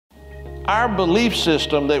Our belief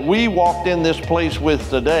system that we walked in this place with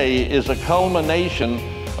today is a culmination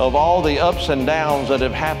of all the ups and downs that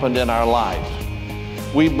have happened in our life.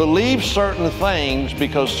 We believe certain things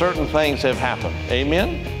because certain things have happened.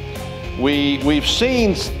 Amen? We've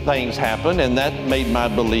seen things happen, and that made my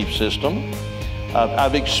belief system.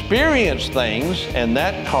 I've experienced things, and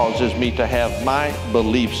that causes me to have my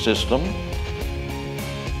belief system.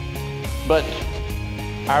 But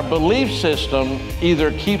our belief system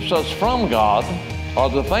either keeps us from God or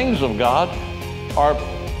the things of God, or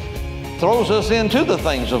throws us into the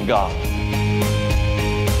things of God.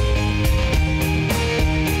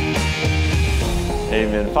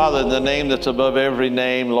 Amen. Father, in the name that's above every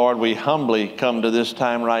name, Lord, we humbly come to this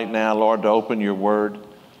time right now, Lord, to open your word.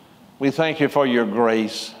 We thank you for your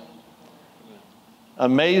grace.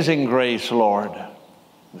 Amazing grace, Lord.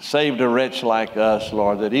 Saved a wretch like us,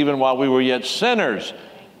 Lord, that even while we were yet sinners,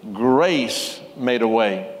 grace made a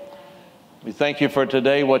way. We thank you for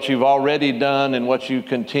today, what you've already done and what you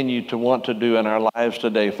continue to want to do in our lives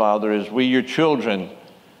today, Father, as we, your children,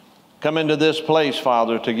 come into this place,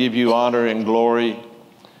 Father, to give you honor and glory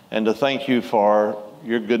and to thank you for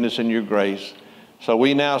your goodness and your grace. So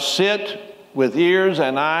we now sit with ears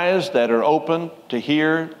and eyes that are open to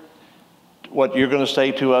hear what you're going to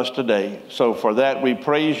say to us today. So for that, we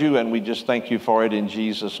praise you and we just thank you for it in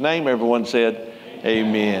Jesus' name. Everyone said,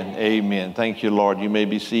 amen. Amen. Thank you, Lord. You may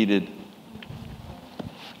be seated.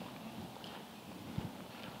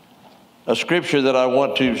 A scripture that I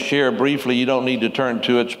want to share briefly, you don't need to turn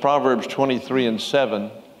to it. It's Proverbs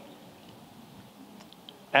 23:7.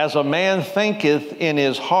 As a man thinketh in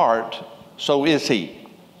his heart, so is he.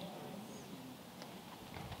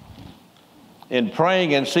 In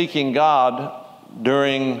praying and seeking God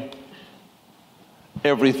during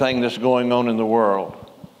everything that's going on in the world.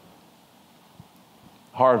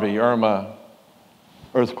 Harvey, Irma,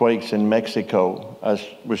 earthquakes in Mexico. I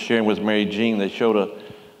was sharing with Mary Jean, they showed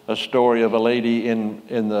a story of a lady in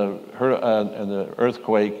the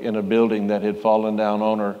earthquake in a building that had fallen down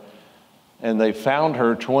on her. And they found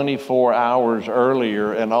her 24 hours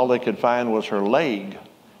earlier, and all they could find was her leg.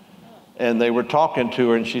 And they were talking to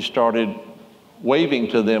her, and she started waving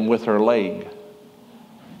to them with her leg.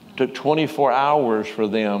 It took 24 hours for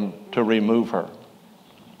them to remove her.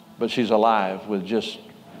 But she's alive with just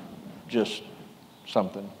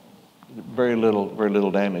something. Very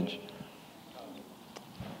little damage.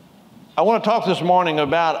 I want to talk this morning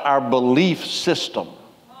about our belief system.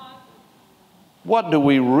 What do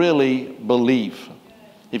we really believe?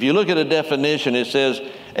 If you look at a definition, it says,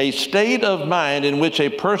 a state of mind in which a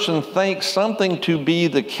person thinks something to be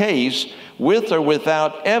the case with or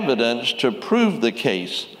without evidence to prove the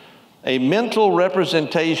case. A mental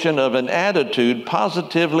representation of an attitude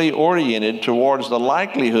positively oriented towards the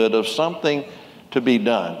likelihood of something to be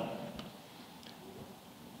done.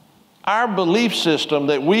 Our belief system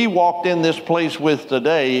that we walked in this place with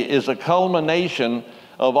today is a culmination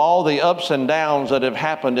of all the ups and downs that have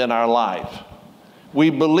happened in our life. We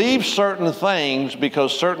believe certain things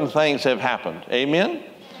because certain things have happened. Amen?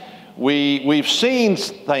 We've seen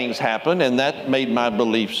things happen, and that made my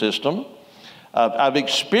belief system. I've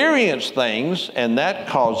experienced things, and that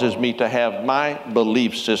causes me to have my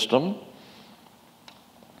belief system.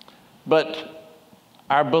 But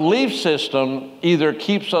our belief system either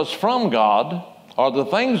keeps us from God or the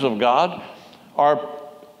things of God, or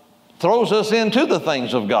throws us into the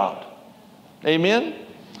things of God. Amen?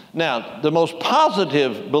 Now, the most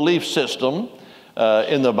positive belief system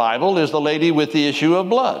in the Bible is the lady with the issue of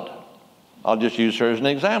blood. I'll just use her as an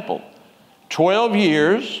example. 12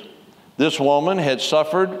 years, this woman had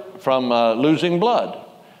suffered from losing blood.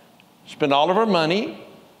 Spent all of her money,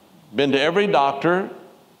 been to every doctor.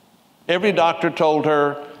 Every doctor told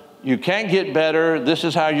her, you can't get better, this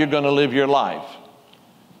is how you're going to live your life.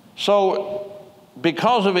 So,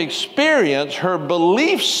 because of experience, her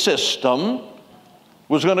belief system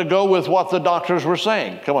was going to go with what the doctors were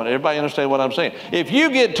saying. Come on, everybody understand what I'm saying? If you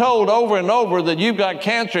get told over and over that you've got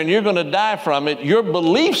cancer and you're going to die from it, your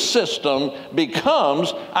belief system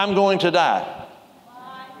becomes, I'm going to die.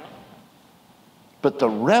 But the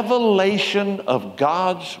revelation of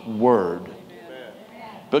God's Word,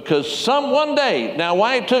 because one day, now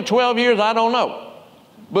why it took 12 years, I don't know.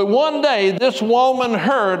 But one day, this woman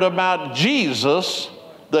heard about Jesus,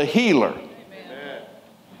 the healer.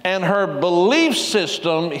 And her belief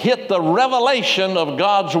system hit the revelation of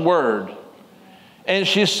God's Word. And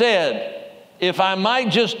she said, if I might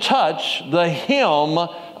just touch the hem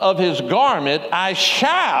of his garment, I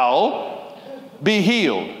shall be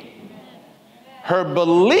healed. Her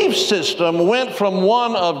belief system went from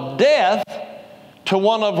one of death to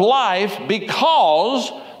one of life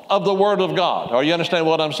because of the Word of God. Are you understand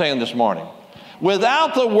what I'm saying this morning?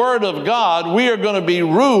 Without the Word of God, we are going to be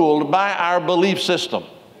ruled by our belief system.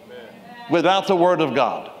 Without the Word of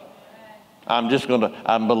God.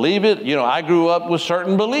 I believe it. You know, I grew up with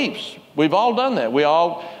certain beliefs. We've all done that.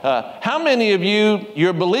 How many of you,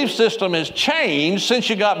 your belief system has changed since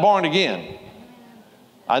you got born again?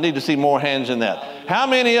 I need to see more hands in that. How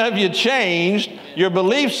many of you changed your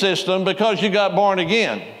belief system because you got born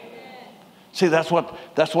again? See, that's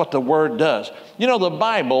what the Word does. You know, the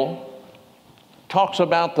Bible talks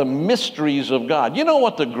about the mysteries of God. You know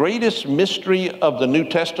what the greatest mystery of the New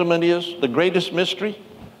Testament is? The greatest mystery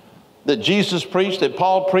that Jesus preached, that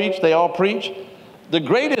Paul preached, they all preached. The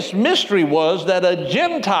greatest mystery was that a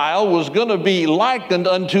Gentile was going to be likened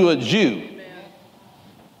unto a Jew.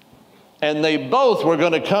 And they both were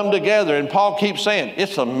going to come together. And Paul keeps saying,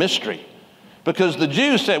 it's a mystery. Because the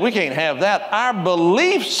Jews said, we can't have that. Our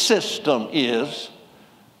belief system is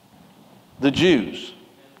the Jews.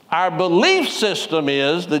 Our belief system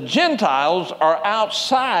is the Gentiles are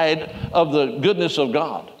outside of the goodness of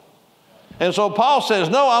God. And so Paul says,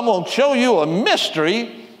 no, I'm going to show you a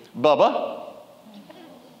mystery, Bubba.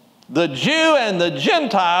 The Jew and the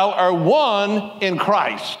Gentile are one in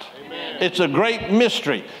Christ. Amen. It's a great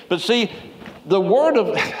mystery. But see, the Word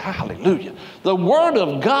of, hallelujah, the Word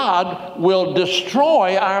of God will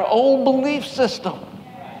destroy our old belief system.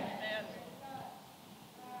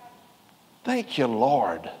 Thank you,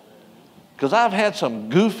 Lord. Because I've had some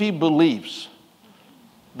goofy beliefs.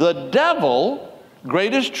 The devil,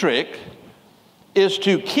 greatest trick, is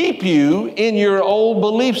to keep you in your old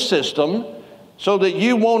belief system so that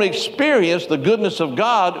you won't experience the goodness of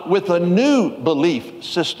God with a new belief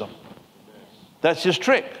system. That's his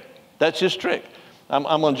trick. That's his trick. I'm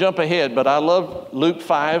going to jump ahead, but I love Luke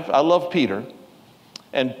 5. I love Peter.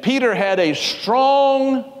 And Peter had a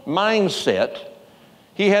strong mindset.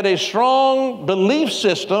 He had a strong belief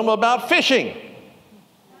system about fishing.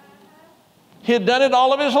 He had done it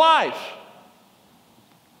all of his life.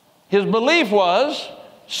 His belief was,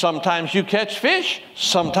 sometimes you catch fish,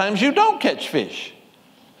 sometimes you don't catch fish.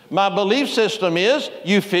 My belief system is,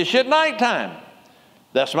 you fish at nighttime.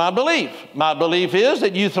 That's my belief. My belief is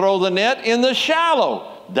that you throw the net in the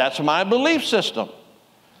shallow. That's my belief system.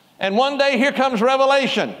 And one day, here comes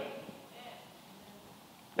revelation.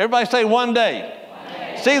 Everybody say, one day.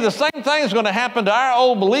 See, the same thing is going to happen to our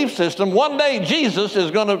old belief system. One day, Jesus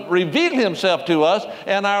is going to reveal himself to us,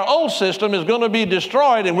 and our old system is going to be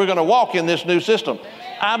destroyed, and we're going to walk in this new system.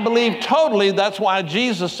 I believe totally that's why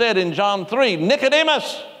Jesus said in John 3,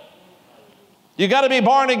 Nicodemus, you got to be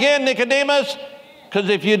born again, Nicodemus, because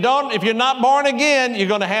if you're not born again, you're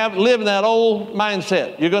going to live in that old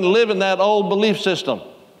mindset. You're going to live in that old belief system.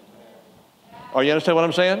 Are you understand what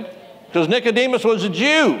I'm saying? Because Nicodemus was a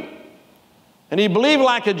Jew. And he believed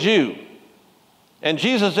like a Jew. And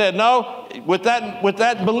Jesus said, no, with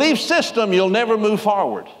that belief system, you'll never move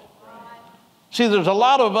forward. See, there's a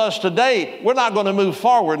lot of us today, we're not going to move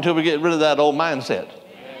forward until we get rid of that old mindset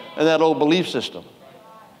and that old belief system.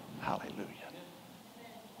 Hallelujah.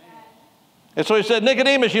 And so he said,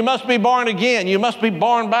 Nicodemus, you must be born again. You must be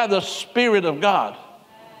born by the Spirit of God.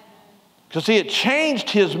 Because see, it changed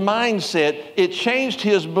his mindset. It changed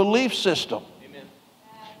his belief system.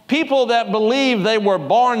 People that believe they were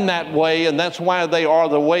born that way, and that's why they are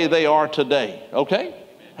the way they are today. Okay?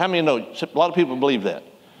 How many know? A lot of people believe that.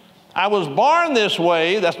 I was born this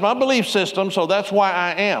way. That's my belief system, so that's why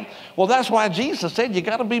I am. Well, that's why Jesus said you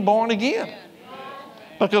got to be born again.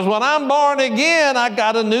 Because when I'm born again, I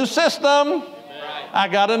got a new system. I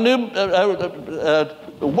got a new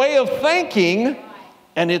way of thinking,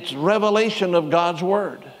 and it's revelation of God's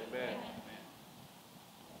Word.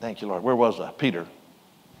 Thank you, Lord. Where was I? Peter.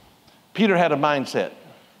 Peter had a mindset.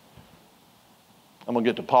 I'm going to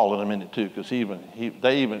get to Paul in a minute too, because he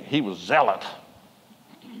was zealot.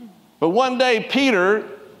 But one day Peter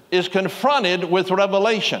is confronted with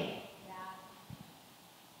revelation.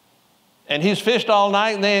 And he's fished all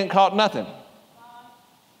night and they ain't caught nothing.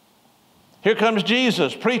 Here comes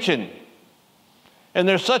Jesus preaching. And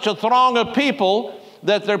there's such a throng of people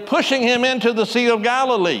that they're pushing him into the Sea of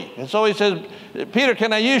Galilee. And so he says, Peter,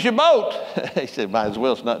 can I use your boat? He said, might as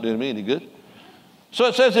well. It's not doing me any good. So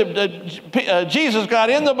it says that Jesus got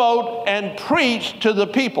in the boat and preached to the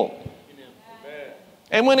people.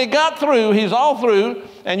 And when he got through, he's all through,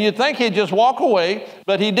 and you'd think he'd just walk away,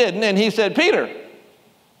 but he didn't. And he said, Peter,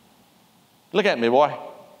 look at me, boy.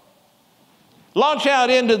 Launch out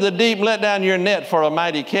into the deep and let down your net for a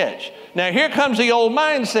mighty catch. Now here comes the old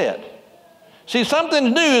mindset. See,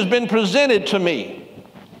 something new has been presented to me.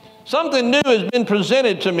 Something new has been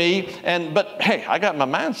presented to me, but hey, I got my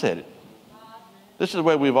mindset. This is the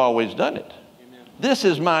way we've always done it. Amen. This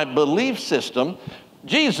is my belief system.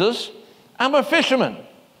 Jesus, I'm a fisherman.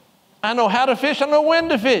 I know how to fish. I know when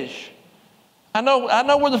to fish. I know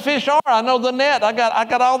where the fish are. I know the net. I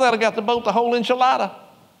got all that. I got the boat, the whole enchilada.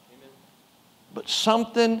 Amen. But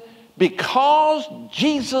something, because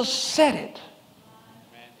Jesus said it,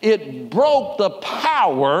 it broke the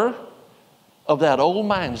power of that old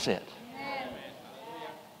mindset. Amen.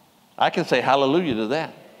 I can say hallelujah to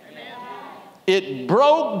that. Amen. It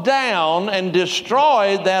broke down and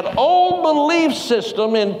destroyed that old belief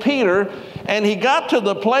system in Peter, and he got to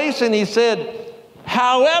the place and he said,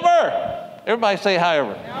 however, everybody say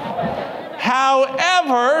however.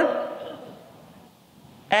 However,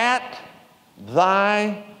 at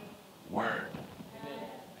thy word.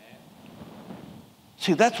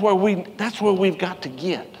 See, that's where we've got to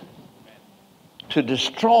get, to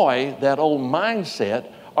destroy that old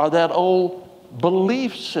mindset or that old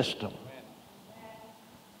belief system.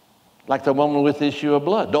 Like the woman with the issue of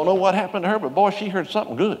blood. Don't know what happened to her, but boy, she heard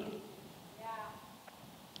something good.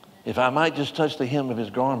 If I might just touch the hem of his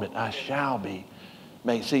garment, I shall be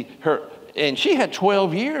made. See, her, and she had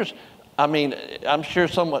 12 years. I mean, I'm sure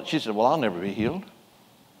she said, well, I'll never be healed.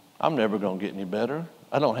 I'm never going to get any better.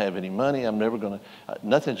 I don't have any money.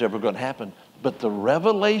 Nothing's ever going to happen. But the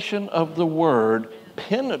revelation of the word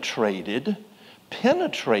penetrated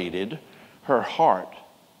her heart.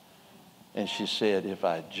 And she said, if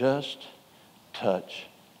I just touch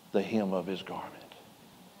the hem of his garment.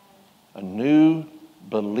 A new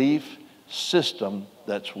belief system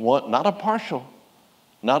that's not a partial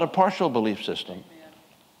belief system,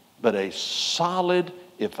 but a solid,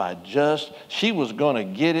 she was going to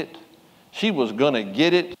get it. She was going to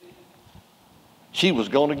get it. She was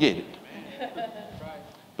going to get it.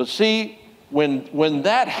 But see, when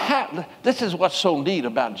that happens, this is what's so neat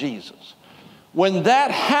about Jesus. When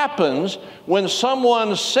that happens, when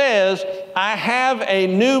someone says, I have a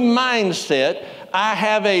new mindset, I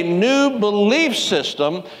have a new belief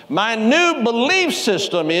system. My new belief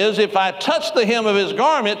system is if I touch the hem of his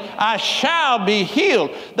garment, I shall be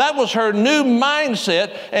healed. That was her new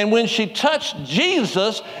mindset. And when she touched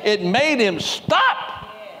Jesus, it made him stop.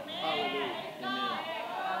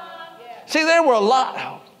 See, there were a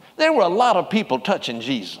lot of people touching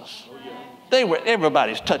Jesus.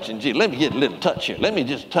 Everybody's touching Jesus. Let me get a little touch here. Let me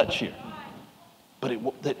just touch here. But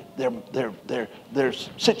their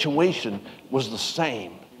situation was the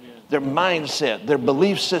same. Their mindset, their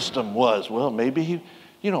belief system was, well, maybe he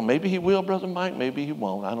will, Brother Mike. Maybe he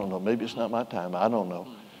won't. I don't know. Maybe it's not my time. I don't know.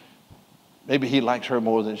 Maybe he likes her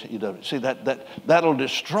more than he does. See, that'll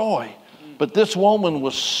destroy. But this woman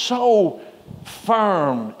was so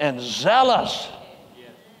firm and zealous.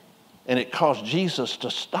 And it caused Jesus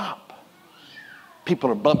to stop.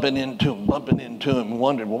 People are bumping into him,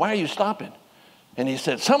 wondering, well, why are you stopping? And he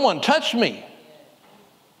said, someone touched me.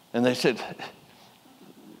 And they said,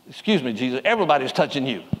 excuse me, Jesus, everybody's touching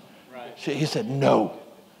you. Right. He said, no,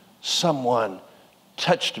 someone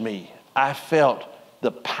touched me. I felt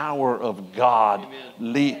the power of God.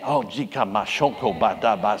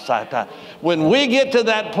 When we get to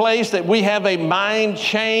that place that we have a mind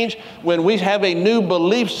change, when we have a new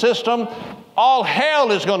belief system, all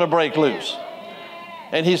hell is going to break loose.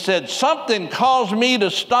 And he said, something caused me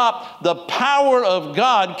to stop. The power of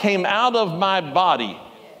God came out of my body.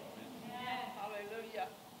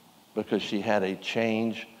 Because she had a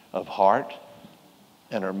change of heart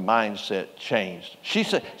and her mindset changed. She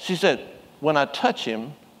said, when I touch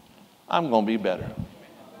him, I'm going to be better.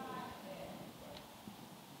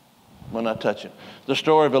 When I touch him. The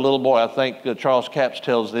story of a little boy, I think Charles Capps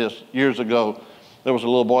tells this years ago. There was a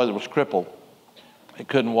little boy that was crippled. He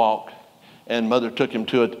couldn't walk. And mother took him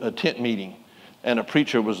to a tent meeting, and a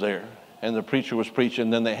preacher was there. And the preacher was preaching.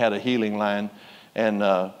 Then they had a healing line, and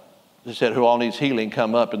they said, who all needs healing,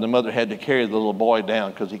 come up. And the mother had to carry the little boy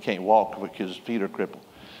down because he can't walk because his feet are crippled.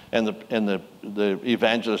 And the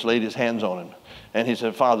evangelist laid his hands on him. And he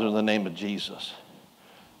said, Father, in the name of Jesus,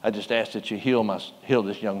 I just ask that you heal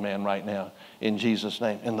this young man right now in Jesus'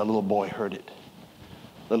 name. And the little boy heard it.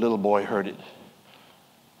 The little boy heard it.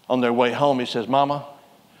 On their way home, he says, Mama,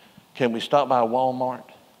 can we stop by Walmart?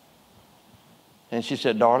 And she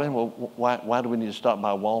said, darling, well, why do we need to stop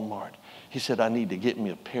by Walmart? He said, I need to get me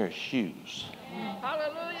a pair of shoes.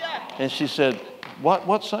 Hallelujah. And she said,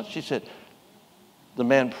 what son? She said, the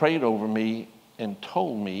man prayed over me and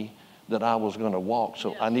told me that I was going to walk,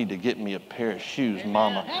 so I need to get me a pair of shoes,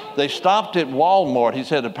 Mama. They stopped at Walmart. He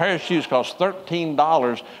said a pair of shoes cost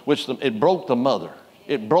 $13, which it broke the mother.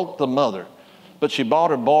 It broke the mother. But she bought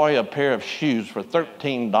her boy a pair of shoes for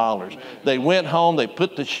 $13. They went home, they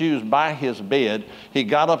put the shoes by his bed. He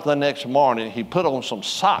got up the next morning, he put on some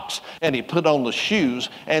socks, and he put on the shoes,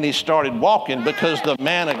 and he started walking because the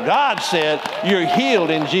man of God said, you're healed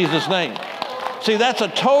in Jesus' name. See, that's a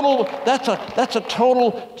total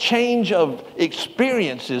change of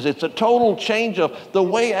experiences. It's a total change of the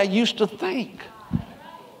way I used to think.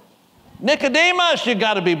 Nicodemus, you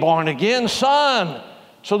got to be born again, son,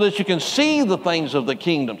 so that you can see the things of the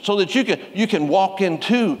kingdom, so that you can walk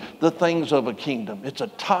into the things of a kingdom. It's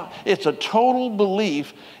a total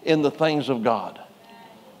belief in the things of God.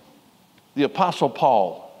 The Apostle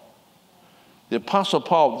Paul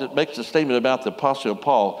that makes a statement about the Apostle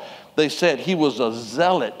Paul. They said he was a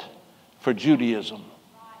zealot for Judaism.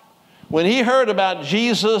 When he heard about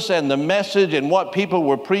Jesus and the message and what people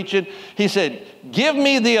were preaching, he said, give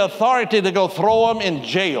me the authority to go throw them in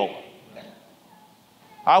jail.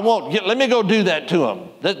 Let me go do that to them.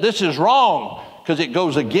 This is wrong because it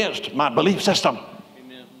goes against my belief system.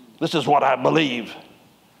 Amen. This is what I believe.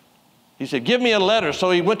 He said, give me a letter.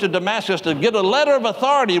 So he went to Damascus to get a letter of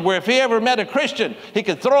authority where if he ever met a Christian, he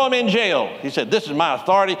could throw him in jail. He said, this is my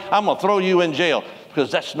authority. I'm going to throw you in jail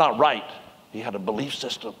because that's not right. He had a belief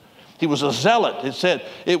system. He was a zealot. It said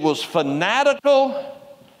it was fanatical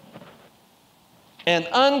and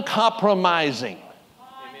uncompromising.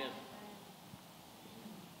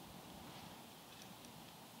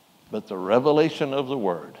 But the revelation of the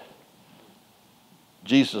word,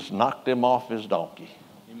 Jesus knocked him off his donkey.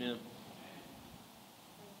 Amen.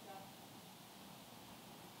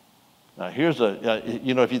 Now here's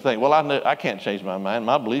if you think, well, I can't change my mind.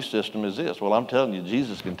 My belief system is this. Well, I'm telling you,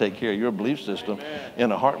 Jesus can take care of your belief system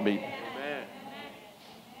in a heartbeat. Amen.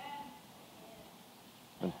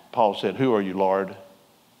 And Paul said, who are you, Lord?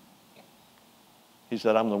 He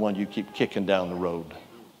said, I'm the one you keep kicking down the road.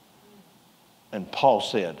 And Paul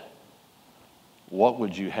said, what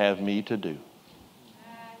would you have me to do?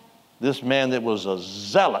 This man that was a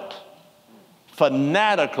zealot,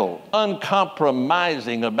 fanatical,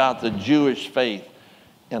 uncompromising about the Jewish faith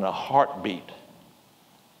in a heartbeat,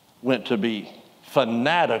 went to be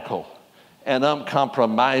fanatical and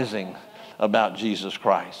uncompromising about Jesus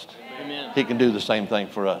Christ. Amen. He can do the same thing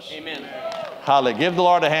for us. Amen. Hallelujah. Give the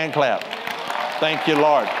Lord a hand clap. Thank you,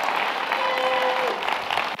 Lord.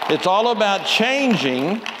 It's all about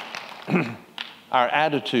changing our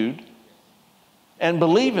attitude and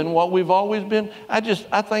believing what we've always been.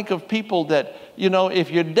 I think of people that,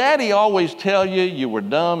 if your daddy always tell you were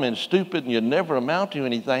dumb and stupid and you never amount to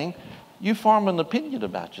anything, you form an opinion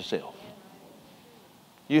about yourself.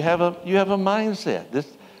 You have a mindset.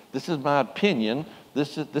 This is my opinion.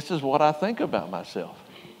 This is what I think about myself.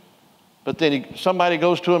 But then somebody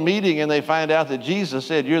goes to a meeting and they find out that Jesus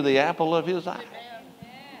said, you're the apple of his eye.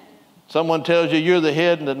 Someone tells you you're the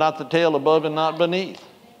head and not the tail, above and not beneath.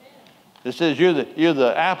 It says you're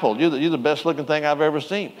the apple, you're the best looking thing I've ever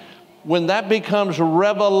seen. When that becomes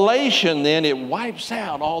revelation, then it wipes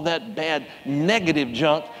out all that bad negative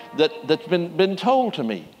junk that's been told to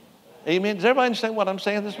me. Amen. Does everybody understand what I'm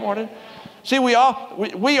saying this morning? See, we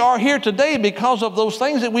are here today because of those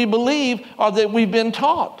things that we believe or that we've been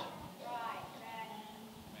taught.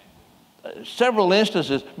 Several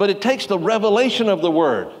instances, but it takes the revelation of the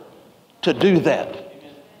word to do that.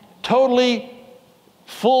 Totally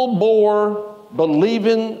full bore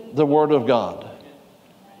believing the word of God.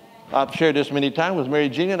 I've shared this many times with Mary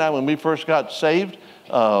Jean and I. When we first got saved,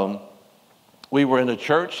 we were in a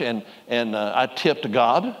church and I tipped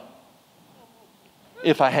God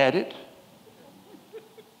if I had it.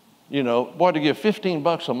 To give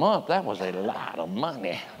 $15 a month, that was a lot of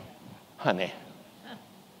money, honey.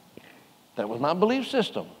 That was my belief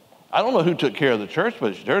system. I don't know who took care of the church,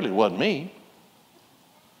 but it surely wasn't me.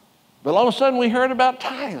 But all of a sudden we heard about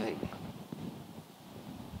tithing.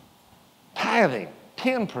 Tithing,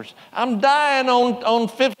 10%. I'm dying on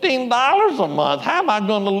 $15 a month. How am I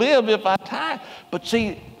going to live if I tithe? But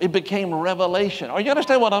see, it became revelation. Are you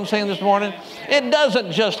understand what I'm saying this morning? It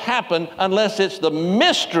doesn't just happen unless it's the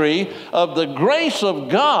mystery of the grace of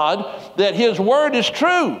God that his word is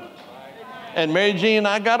true. And Mary Jean and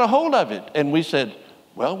I got a hold of it. And we said,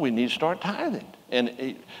 well, we need to start tithing. And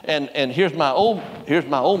here's my old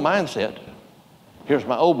mindset. Here's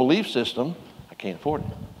my old belief system. I can't afford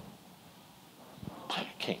it. I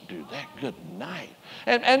can't do that. Good night.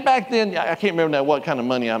 And back then, I can't remember now what kind of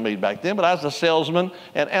money I made back then, but I was a salesman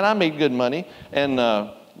and I made good money. And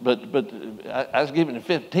but I was giving him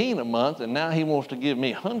 $15 a month, and now he wants to give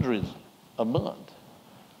me hundreds a month.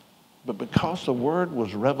 But because the word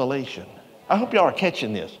was revelation, I hope y'all are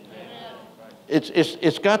catching this.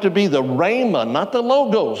 It's got to be the rhema, not the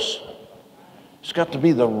logos. It's got to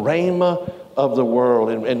be the rhema of the world.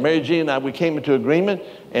 And Mary Jean and I, we came into agreement,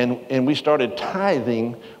 and we started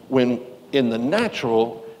tithing when in the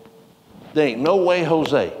natural, there ain't no way,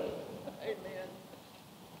 Jose. Amen.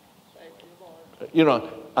 Thank you, Lord. You know,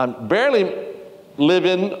 I'm barely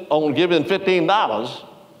living on giving $15.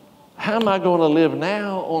 How am I going to live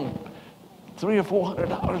now on $300 or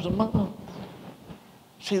 $400 a month?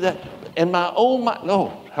 See that? And my old mind,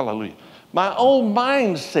 oh, hallelujah. My old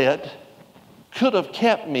mindset could have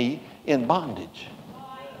kept me in bondage.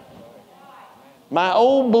 My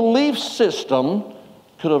old belief system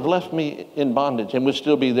could have left me in bondage and would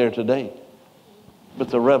still be there today. But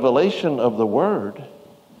the revelation of the word,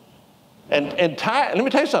 and let me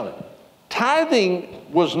tell you something.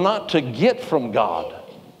 Tithing was not to get from God.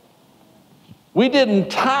 We didn't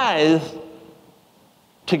tithe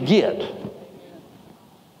to get.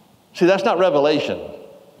 See, that's not revelation.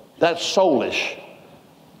 That's soulish.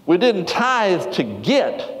 We didn't tithe to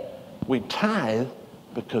get. We tithe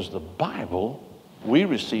because the Bible, we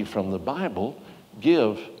receive from the Bible,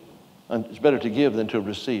 give. And it's better to give than to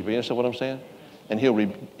receive. You understand what I'm saying? And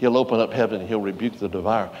he'll open up heaven and he'll rebuke the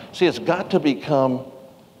devourer. See, it's got to become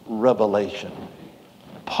revelation.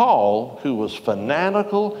 Paul, who was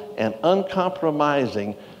fanatical and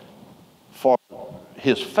uncompromising for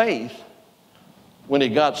his faith, when he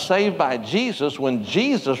got saved by Jesus, when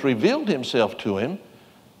Jesus revealed himself to him,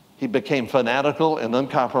 he became fanatical and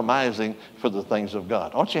uncompromising for the things of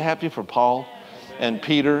God. Aren't you happy for Paul and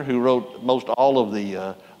Peter, who wrote most all of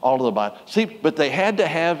the Bible? See, but they had to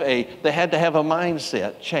have a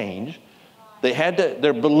mindset change.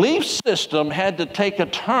 Their belief system had to take a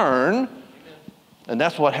turn, and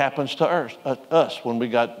that's what happens to us when we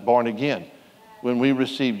got born again. When we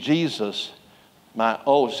received Jesus,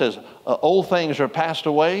 it says, old things are passed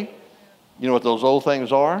away. You know what those old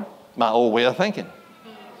things are? My old way of thinking.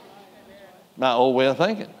 My old way of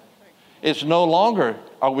thinking. It's no longer,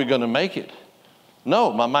 are we going to make it?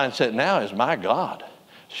 No, my mindset now is, my God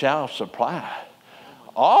shall supply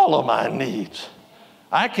all of my needs.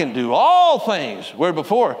 I can do all things. Where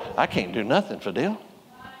before, I can't do nothing, Fidel.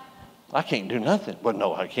 I can't do nothing. But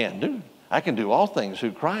no, I can't do. I can do all things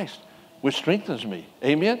through Christ, which strengthens me.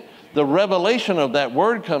 Amen? The revelation of that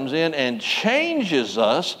word comes in and changes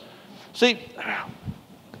us. See,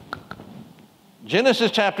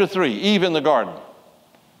 Genesis chapter 3, Eve in the garden.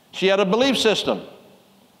 She had a belief system.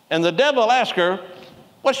 And the devil asked her,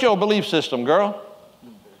 what's your belief system, girl?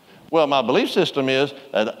 Well, my belief system is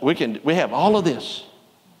that we have all of this.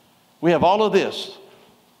 We have all of this.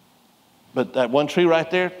 But that one tree right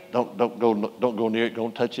there, don't go near it,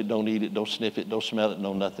 don't touch it, don't eat it, don't sniff it, don't smell it,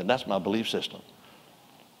 no nothing. That's my belief system.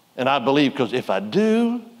 And I believe because if I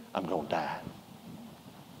do, I'm going to die.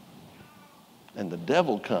 And the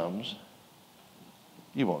devil comes,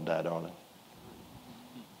 you won't die, darling.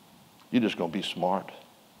 You're just going to be smart.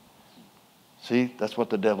 See, that's what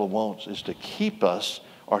the devil wants, is to keep us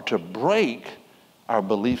or to break our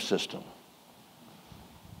belief system.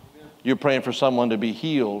 You're praying for someone to be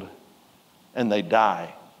healed and they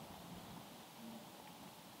die.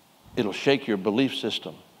 It'll shake your belief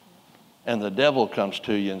system. And the devil comes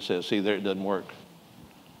to you and says, see, there, it doesn't work.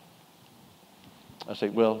 I say,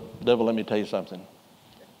 well, devil, let me tell you something.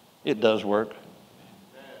 It does work.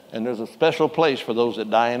 And there's a special place for those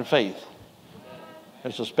that die in faith.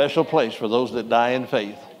 There's a special place for those that die in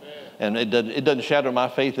faith. And it doesn't shatter my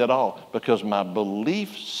faith at all because my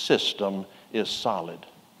belief system is solid.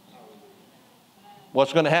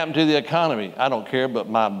 What's going to happen to the economy? I don't care, but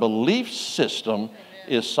my belief system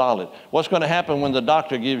is solid. What's going to happen when the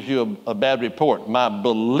doctor gives you a bad report? My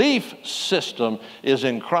belief system is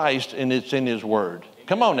in Christ and it's in His Word.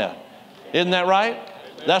 Come on now. Isn't that right?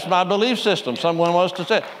 That's my belief system. Someone wants to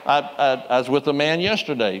say. I was with a man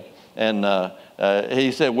yesterday and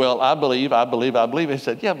he said, well, I believe. He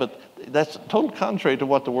said, yeah, but that's totally contrary to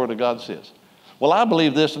what the Word of God says. Well, I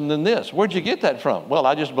believe this and then this. Where'd you get that from? Well,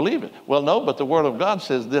 I just believe it. Well, no, but the Word of God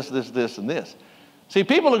says this, and this. See,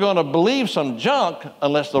 people are going to believe some junk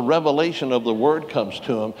unless the revelation of the Word comes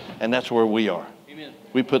to them, and that's where we are. Amen.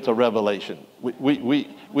 We put the revelation.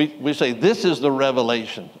 We say this is the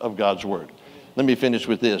revelation of God's Word. Let me finish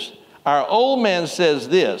with this. Our old man says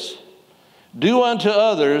this, do unto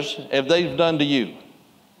others as they've done to you.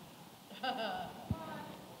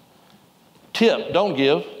 Tip, don't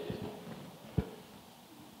give.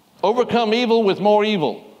 Overcome evil with more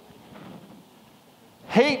evil.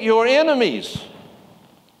 Hate your enemies.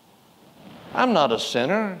 I'm not a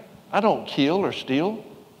sinner. I don't kill or steal.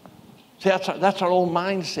 See, that's our old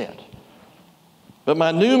mindset. But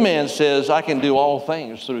my new man says I can do all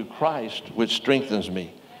things through Christ, which strengthens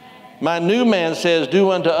me. My new man says, do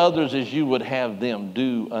unto others as you would have them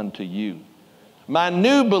do unto you. My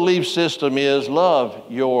new belief system is love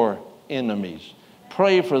your enemies.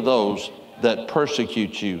 Pray for those that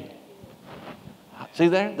persecute you. See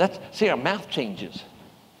there? See, our mouth changes.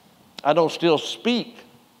 I don't still speak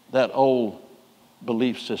that old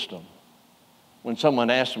belief system. When someone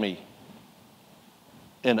asks me,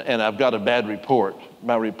 and I've got a bad report,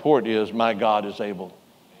 my report is, my God is able.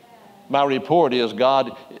 My report is,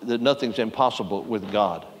 God, that nothing's impossible with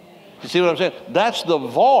God. You see what I'm saying? That's the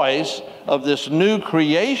voice of this new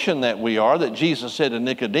creation that we are, that Jesus said to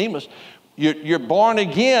Nicodemus. You're born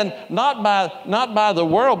again, not by the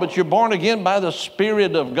world, but you're born again by the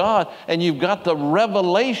Spirit of God. And you've got the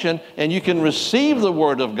revelation, and you can receive the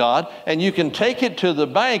Word of God, and you can take it to the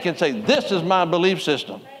bank and say, this is my belief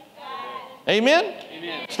system. Amen?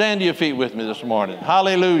 Amen. Stand to your feet with me this morning.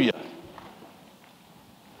 Hallelujah.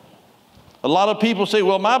 A lot of people say,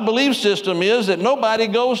 well, my belief system is that nobody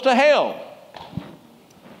goes to hell.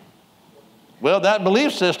 Well, that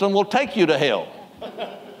belief system will take you to hell.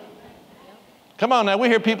 Come on now, we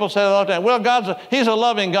hear people say that all the time. Well, He's a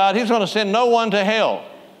loving God. He's going to send no one to hell.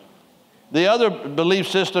 The other belief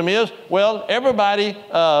system is, well, everybody,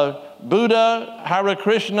 Buddha, Hare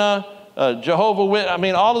Krishna, Jehovah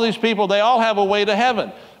Witness, all of these people, they all have a way to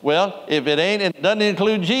heaven. Well, if it doesn't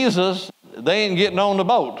include Jesus, they ain't getting on the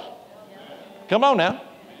boat. Come on now.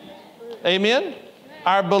 Amen?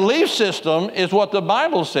 Our belief system is what the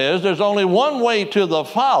Bible says. There's only one way to the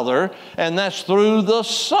Father, and that's through the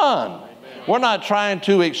Son. We're not trying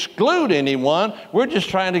to exclude anyone. We're just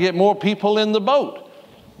trying to get more people in the boat.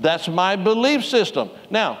 That's my belief system.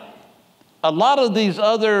 Now, a lot of these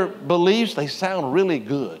other beliefs, they sound really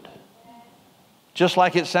good. Just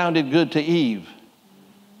like it sounded good to Eve.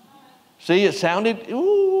 See, it sounded,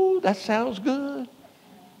 ooh, that sounds good.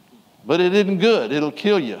 But it isn't good. It'll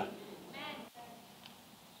kill you.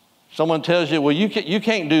 Someone tells you, well, you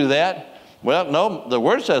can't do that. Well, no, the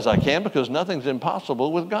Word says I can, because nothing's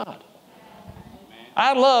impossible with God.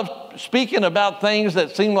 I love speaking about things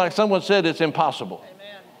that seem like someone said it's impossible.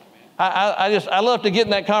 I love to get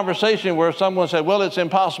in that conversation where someone said, well, it's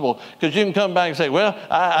impossible, because you can come back and say, well,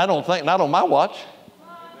 I don't think, not on my watch.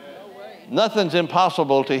 Nothing's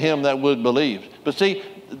impossible to him that would believe. But see,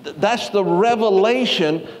 that's the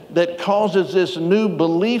revelation that causes this new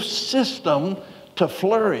belief system to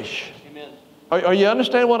flourish. Are you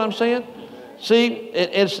understand what I'm saying? See,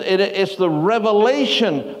 it's the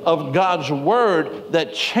revelation of God's Word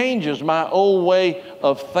that changes my old way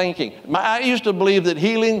of thinking. I used to believe that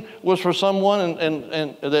healing was for someone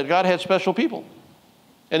and that God had special people.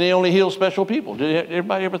 And He only heals special people. Did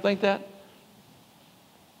everybody ever think that?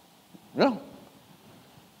 No.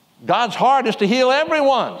 God's heart is to heal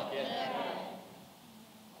everyone.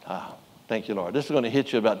 Thank you, Lord. This is going to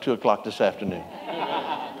hit you about 2 o'clock this afternoon.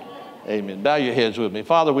 Amen. Bow your heads with me.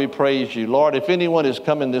 Father, we praise you. Lord, if anyone has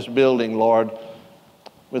come in this building, Lord,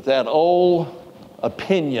 with that old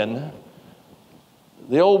opinion,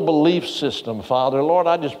 the old belief system, Father, Lord,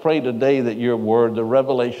 I just pray today that your word, the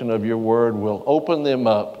revelation of your word, will open them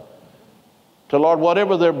up to, Lord,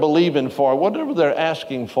 whatever they're believing for, whatever they're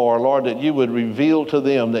asking for, Lord, that you would reveal to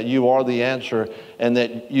them that you are the answer and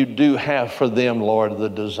that you do have for them, Lord, the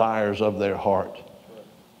desires of their heart.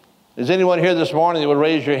 Is anyone here this morning that would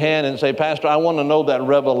raise your hand and say, Pastor, I want to know that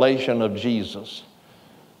revelation of Jesus.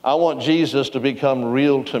 I want Jesus to become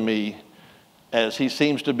real to me as he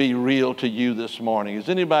seems to be real to you this morning. Is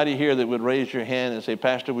anybody here that would raise your hand and say,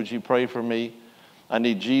 Pastor, would you pray for me? I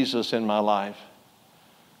need Jesus in my life.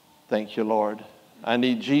 Thank you, Lord. I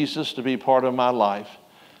need Jesus to be part of my life.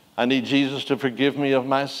 I need Jesus to forgive me of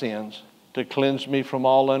my sins, to cleanse me from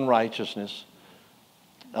all unrighteousness.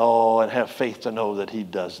 Oh, and have faith to know that he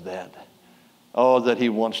does that. Oh, that he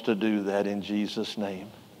wants to do that in Jesus' name.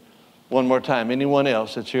 One more time, anyone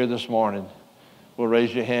else that's here this morning will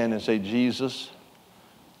raise your hand and say, Jesus,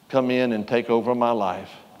 come in and take over my life.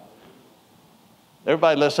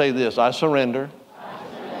 Everybody, let's say this. I surrender,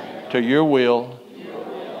 to your will,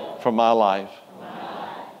 for my life.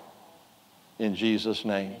 In Jesus'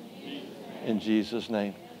 name. In Jesus'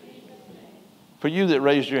 name. For you that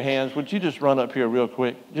raised your hands, would you just run up here real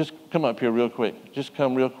quick? Just come up here real quick. Just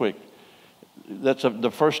come real quick. That's the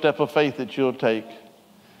first step of faith that you'll take.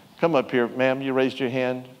 Come up here, ma'am. You raised your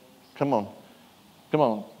hand. Come on. Come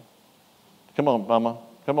on. Come on, mama.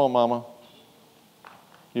 Come on, mama.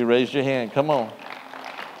 You raised your hand. Come on.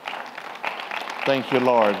 Thank you,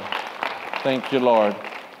 Lord. Thank you, Lord.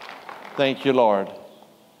 Thank you, Lord.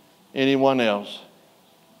 Anyone else?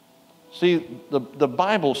 See, the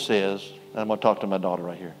Bible says, I'm going to talk to my daughter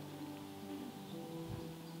right here.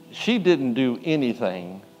 She didn't do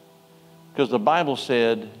anything Because the Bible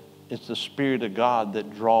said it's the Spirit of God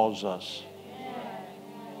that draws us.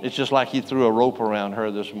 It's just like he threw a rope around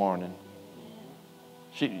her this morning.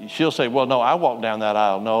 She'll say, well, no, I walked down that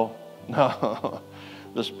aisle. No, no.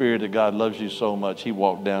 The Spirit of God loves you so much, he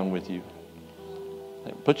walked down with you.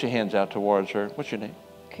 Put your hands out towards her. What's your name?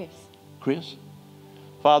 Chris. Chris?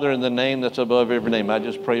 Father, in the name that's above every name, I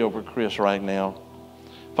just pray over Chris right now.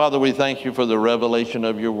 Father, we thank you for the revelation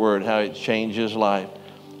of your word, how it changed his life.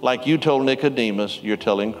 Like you told Nicodemus, you're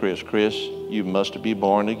telling Chris, Chris, you must be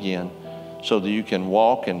born again so that you can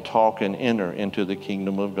walk and talk and enter into the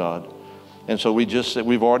kingdom of God. And so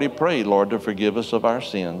we've already prayed, Lord, to forgive us of our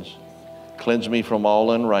sins. Cleanse me from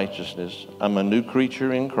all unrighteousness. I'm a new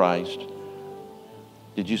creature in Christ.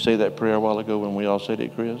 Did you say that prayer a while ago when we all said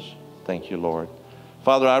it, Chris? Thank you, Lord.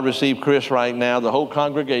 Father, I receive Chris right now. The whole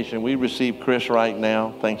congregation, we receive Chris right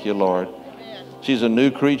now. Thank you, Lord. She's a new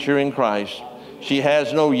creature in Christ. She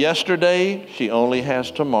has no yesterday. She only has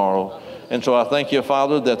tomorrow. And so I thank you,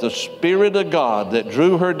 Father, that the Spirit of God that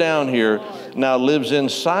drew her down here now lives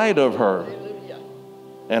inside of her.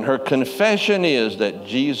 And her confession is that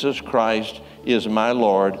Jesus Christ is my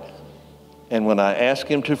Lord. And when I ask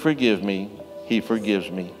him to forgive me, he forgives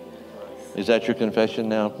me. Is that your confession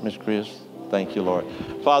now, Miss Chris? Thank you, Lord.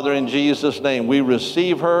 Father, in Jesus' name, we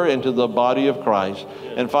receive her into the body of Christ.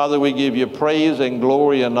 And Father, we give you praise and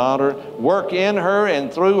glory and honor. Work in her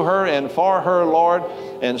and through her and for her, Lord,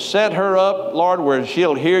 and set her up, Lord, where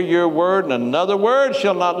she'll hear your word and another word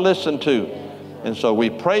she'll not listen to. And so we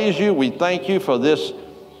praise you. We thank you for this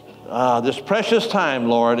precious time,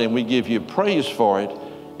 Lord, and we give you praise for it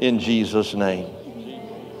in Jesus' name.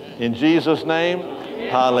 In Jesus' name,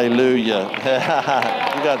 hallelujah.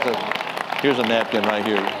 Here's a napkin right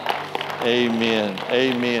here. Amen.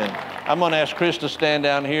 Amen. I'm going to ask Chris to stand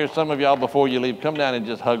down here. Some of y'all, before you leave, come down and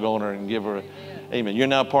just hug on her and give her amen. You're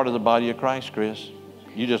now part of the body of Christ, Chris.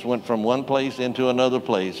 You just went from one place into another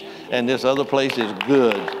place, and this other place is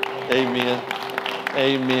good. Amen.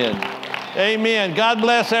 Amen. Amen. God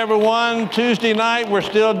bless everyone. Tuesday night, we're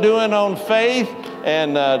still doing on faith.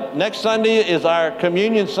 And next Sunday is our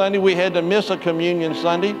communion Sunday. We had to miss a communion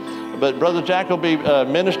Sunday. But Brother Jack will be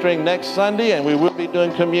ministering next Sunday, and we will be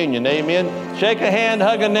doing communion. Amen. Shake a hand,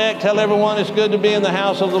 hug a neck, tell everyone it's good to be in the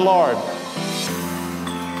house of the Lord.